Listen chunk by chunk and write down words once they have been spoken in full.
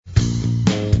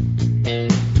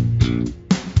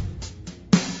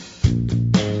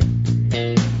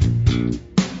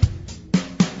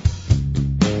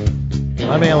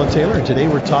I'm Alan Taylor, and today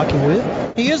we're talking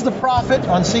with... He is the prophet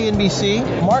on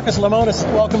CNBC. Marcus Lemonis,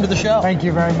 welcome to the show. Thank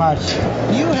you very much.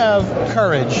 You have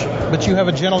courage, but you have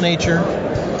a gentle nature.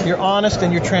 You're honest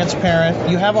and you're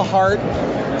transparent. You have a heart,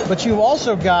 but you've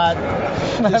also got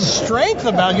strength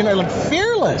about you, like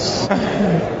fearless.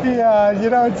 Yeah,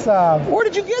 it's... Where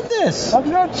did you get this? I'm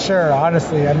not sure,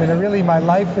 honestly. I mean, really, my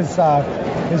life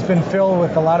has been filled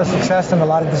with a lot of success and a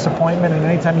lot of disappointment, and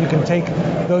anytime you can take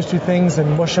those two things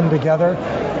and mush them together,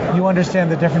 you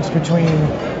understand the difference between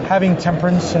having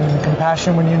temperance and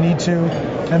compassion when you need to,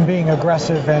 and being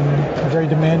aggressive and very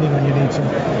demanding when you need to.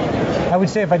 I would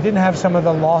say if I didn't have some of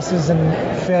the losses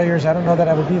and failures, I don't know that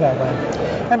I would be that way.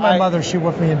 And my mother, she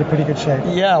whipped me into pretty good shape.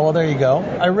 Yeah, well, there you go.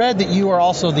 I read that you are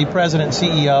also the president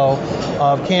and CEO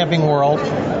of Camping World,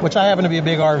 which I happen to be a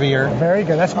big RVer. Very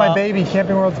good. That's my baby.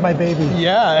 Camping World's my baby.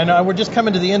 Yeah, and we're just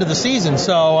coming to the end of the season,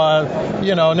 so,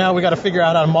 now we got to figure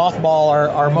out how to mothball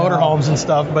our motorhomes and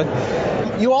stuff.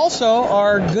 But you also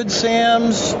are Good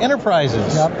Sam's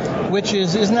Enterprises, which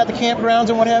isn't that the campgrounds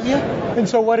and what have you? And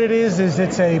so what it is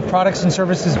it's a products and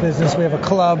services business. We have a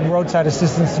club, roadside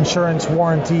assistance, insurance,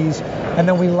 warranties, and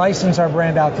then we license our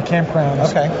brand out to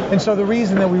campgrounds. Okay. And so the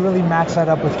reason that we really matched that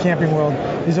up with Camping World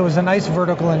is it was a nice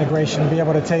vertical integration to be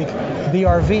able to take the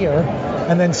RVer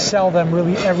and then sell them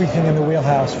really everything in the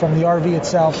wheelhouse, from the RV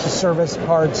itself to service,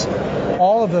 parts,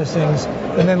 all of those things,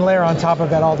 and then layer on top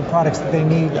of that all the products that they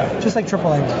need, just like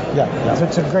AAA. Yeah. So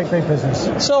it's a great, great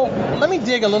business. So let me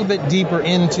dig a little bit deeper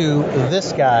into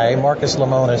this guy, Marcus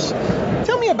Lemonis.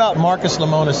 Tell me about Marcus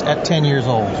Lemonis at 10 years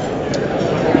old.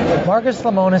 Marcus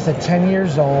Lemonis at 10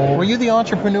 years old. Were you the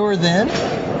entrepreneur then?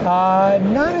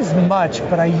 Not as much,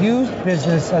 but I used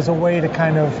business as a way to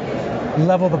kind of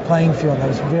level the playing field. I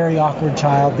was a very awkward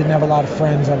child, didn't have a lot of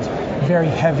friends. I was very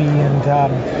heavy, and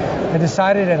I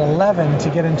decided at 11 to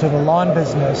get into the lawn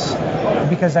business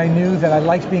because I knew that I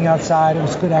liked being outside. It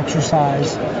was good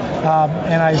exercise,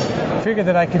 and I figured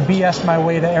that I could BS my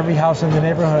way to every house in the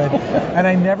neighborhood. And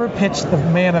I never pitched the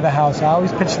man of the house. I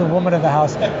always pitched the woman of the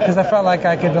house because I felt like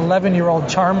I could 11-year-old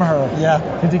charm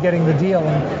her into getting the deal.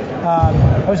 And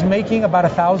I was making about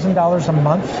 $1,000 a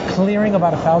month, clearing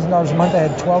about $1,000 a month. I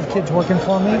had 12 kids working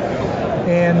for me,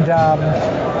 and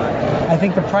I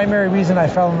think the primary reason I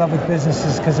fell in love with business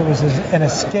is because it was an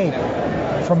escape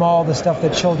from all the stuff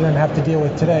that children have to deal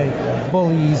with today,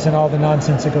 bullies and all the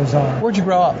nonsense that goes on. Where'd you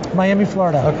grow up? Miami,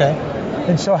 Florida. Okay.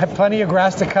 And so I had plenty of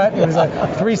grass to cut. It was a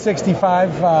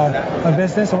 365 a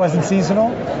business. It wasn't seasonal.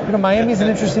 Miami's an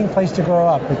interesting place to grow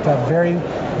up. It's a very,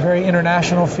 very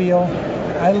international feel.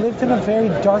 I lived in a very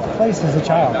dark place as a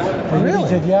child. I really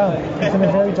did, yeah. I lived in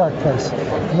a very dark place.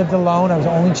 I lived alone. I was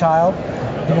the only child.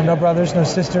 No brothers, no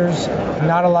sisters,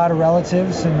 not a lot of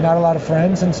relatives, and not a lot of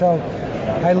friends. And so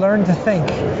I learned to think.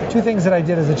 Two things that I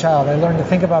did as a child. I learned to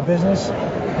think about business,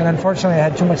 and unfortunately I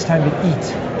had too much time to eat.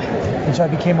 And so I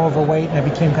became overweight, and I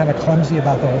became kind of clumsy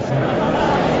about the whole thing.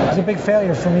 It was a big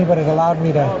failure for me, but it allowed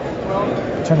me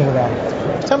to turn it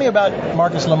around. Tell me about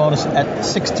Marcus Lemonis at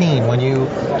 16, when you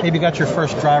maybe got your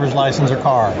first driver's license or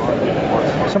car.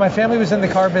 So my family was in the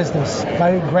car business.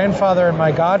 My grandfather and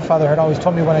my godfather had always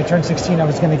told me when I turned 16 I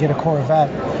was going to get a Corvette.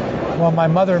 Well, my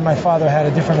mother and my father had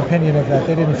a different opinion of that.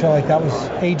 They didn't feel like that was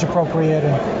age appropriate,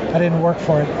 and I didn't work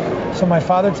for it. So my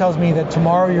father tells me that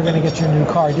tomorrow you're going to get your new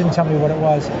car. He didn't tell me what it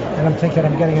was, and I'm thinking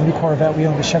I'm getting a new Corvette. We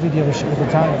owned a Chevy dealership at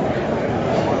the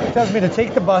time. He tells me to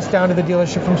take the bus down to the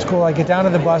dealership from school. I get down to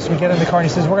the bus, we get in the car, and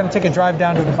he says, we're going to take a drive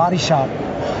down to the body shop.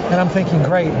 And I'm thinking,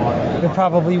 great, they're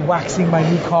probably waxing my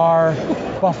new car,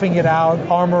 buffing it out,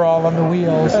 armor all on the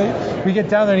wheels. We get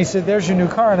down there, and he said, there's your new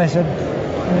car. And I said,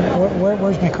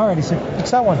 where's my car? And he said,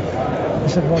 it's that one. I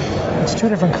said, well, it's two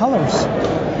different colors.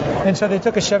 And so they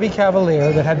took a Chevy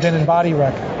Cavalier that had been in body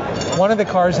wreck. One of the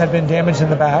cars had been damaged in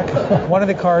the back. One of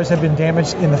the cars had been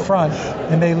damaged in the front,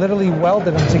 and they literally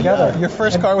welded them together. Yeah, your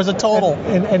first car was a total.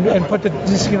 And put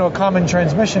a common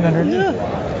transmission underneath.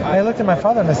 Yeah. I looked at my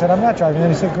father and I said, I'm not driving.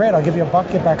 And he said, great, I'll give you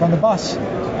 $1, get back on the bus.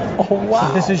 Oh, wow.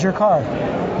 So this is your car.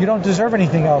 You don't deserve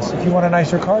anything else. If you want a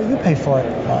nicer car, you pay for it.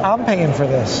 Wow. I'm paying for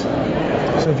this.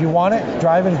 So if you want it,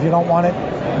 drive it. If you don't want it,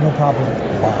 no problem.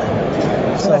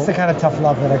 Wow. So that's the kind of tough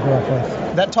love that I grew up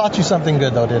with. That taught you something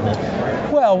good, though, didn't it?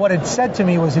 Well, what it said to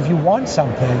me was if you want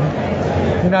something,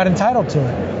 you're not entitled to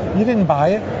it. You didn't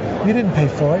buy it. You didn't pay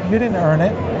for it. You didn't earn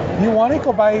it. You want it,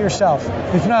 go buy it yourself.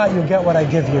 If not, you'll get what I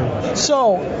give you.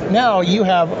 So now you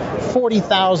have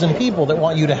 40,000 people that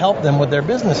want you to help them with their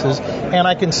businesses, and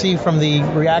I can see from the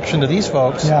reaction to these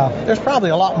folks, there's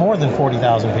probably a lot more than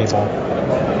 40,000 people.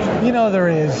 There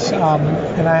is,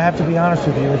 and I have to be honest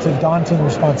with you, it's a daunting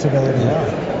responsibility.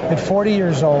 At 40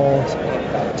 years old,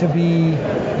 to be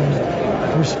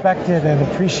respected and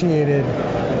appreciated,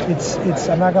 it's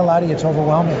I'm not gonna lie to you, it's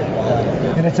overwhelming,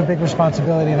 and it's a big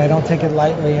responsibility, and I don't take it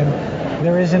lightly. And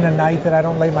there isn't a night that I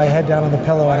don't lay my head down on the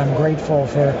pillow and I'm grateful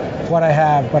for what I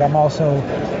have, but I'm also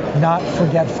not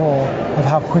forgetful of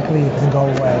how quickly it can go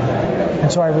away.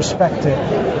 And so I respect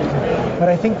it. But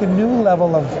I think the new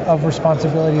level of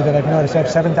responsibility that I've noticed, I have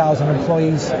 7,000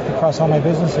 employees across all my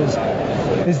businesses,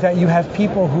 is that you have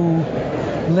people who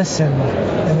listen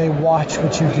and they watch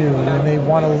what you do and they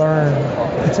want to learn.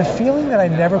 It's a feeling that I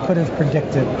never could have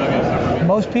predicted.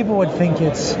 Most people would think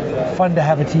it's fun to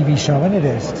have a TV show, and it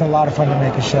is. It's a lot of fun to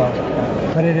make a show.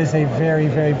 But it is a very,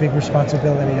 very big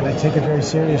responsibility, and I take it very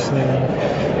seriously.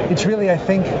 And it's really, I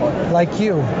think, like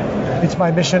you, it's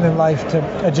my mission in life to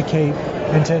educate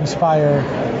and to inspire.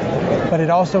 But it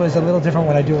also is a little different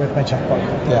when I do it with my checkbook.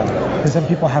 Yeah. Because then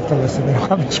people have to listen. They don't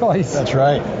have a choice. That's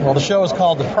right. Well, the show is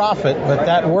called The Prophet, but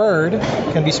that word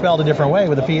can be spelled a different way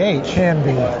with a PH. Can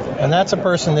be. And that's a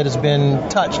person that has been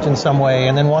touched in some way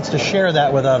and then wants to share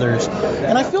that with others.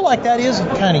 And I feel like that is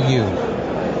kind of you.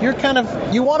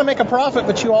 You want to make a profit,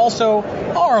 but you also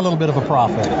are a little bit of a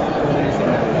prophet.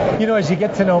 You know, as you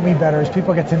get to know me better, as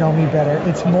people get to know me better,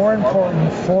 it's more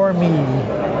important for me,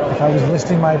 if I was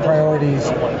listing my priorities,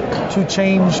 to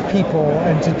change people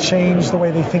and to change the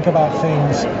way they think about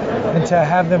things and to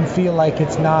have them feel like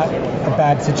it's not a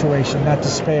bad situation, not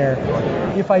despair.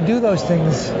 If I do those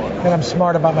things and I'm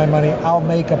smart about my money, I'll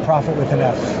make a profit with an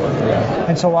F. Yeah.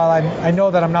 And so while I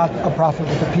know that I'm not a prophet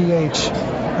with a PH,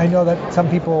 I know that some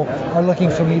people are looking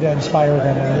for me to inspire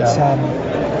them.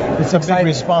 And it's a big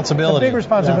responsibility. It's a big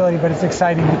responsibility, but it's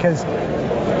exciting because,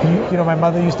 you know, my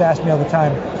mother used to ask me all the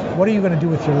time, what are you going to do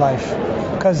with your life?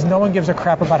 Because no one gives a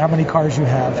crap about how many cars you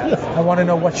have. I want to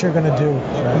know what you're going to do.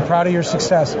 I'm proud of your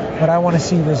success, but I want to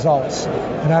see results.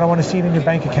 And I don't want to see it in your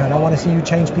bank account. I want to see you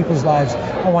change people's lives.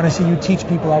 I want to see you teach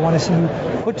people. I want to see you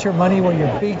put your money where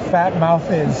your big fat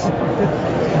mouth is.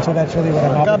 And so that's really what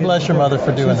I'm God bless your mother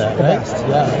for doing that. The right? best.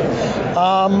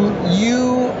 Yeah.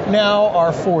 You now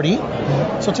are 40.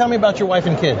 So tell me about your wife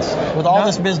and kids with all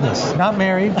this business. Not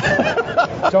married.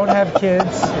 Don't have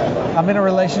kids. I'm in a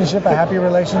relationship, a happy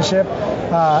relationship.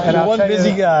 And You're one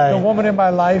busy guy. The woman in my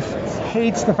life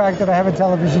hates the fact that I have a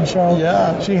television show.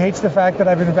 Yeah. She hates the fact that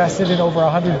I've invested in over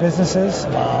 100 businesses.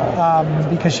 Wow.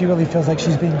 Because she really feels like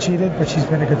she's being cheated, but she's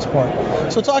been a good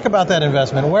sport. So talk about that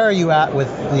investment. Where are you at with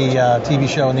the TV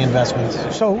show and the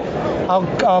investments? So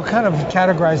I'll kind of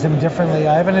categorize them differently.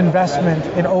 I have an investment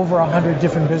in over 100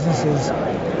 different businesses.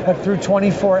 But through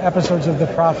 24 episodes of The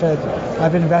Prophet,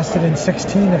 I've invested in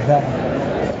 16 of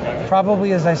them.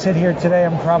 Probably as I sit here today,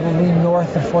 I'm probably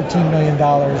north of $14 million.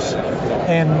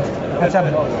 And that's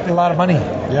a lot of money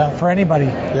for anybody.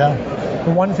 Yeah.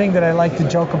 The one thing that I like to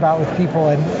joke about with people,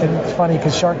 and it's funny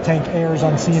because Shark Tank airs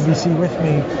on CNBC with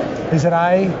me, is that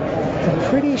I am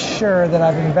pretty sure that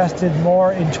I've invested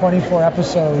more in 24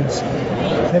 episodes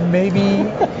than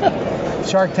maybe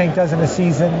Shark Tank does in a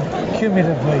season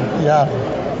cumulatively.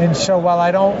 Yeah. And so while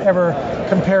I don't ever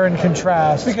compare and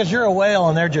contrast... Because you're a whale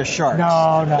and they're just sharks.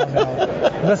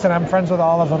 No. Listen, I'm friends with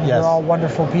all of them. Yes. They're all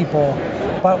wonderful people.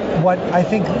 But what I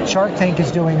think Shark Tank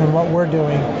is doing and what we're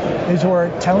doing is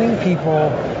we're telling people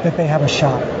that they have a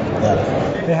shot. Yeah.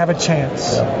 They have a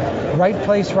chance. Yeah. Right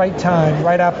place, right time,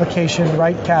 right application,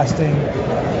 right casting.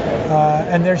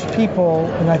 And there's people,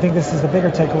 and I think this is the bigger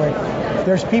takeaway,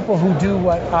 there's people who do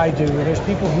what I do. There's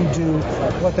people who do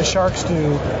what the Sharks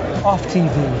do off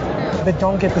TV that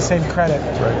don't get the same credit.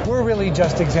 Right. We're really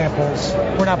just examples.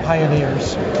 We're not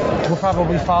pioneers. We're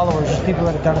probably followers. There's people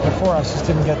that have done it before us just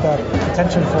didn't get the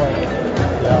attention for it.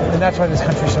 Yeah. And that's why this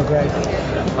country's so great.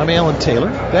 I'm Alan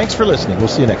Taylor. Thanks for listening. We'll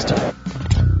see you next time.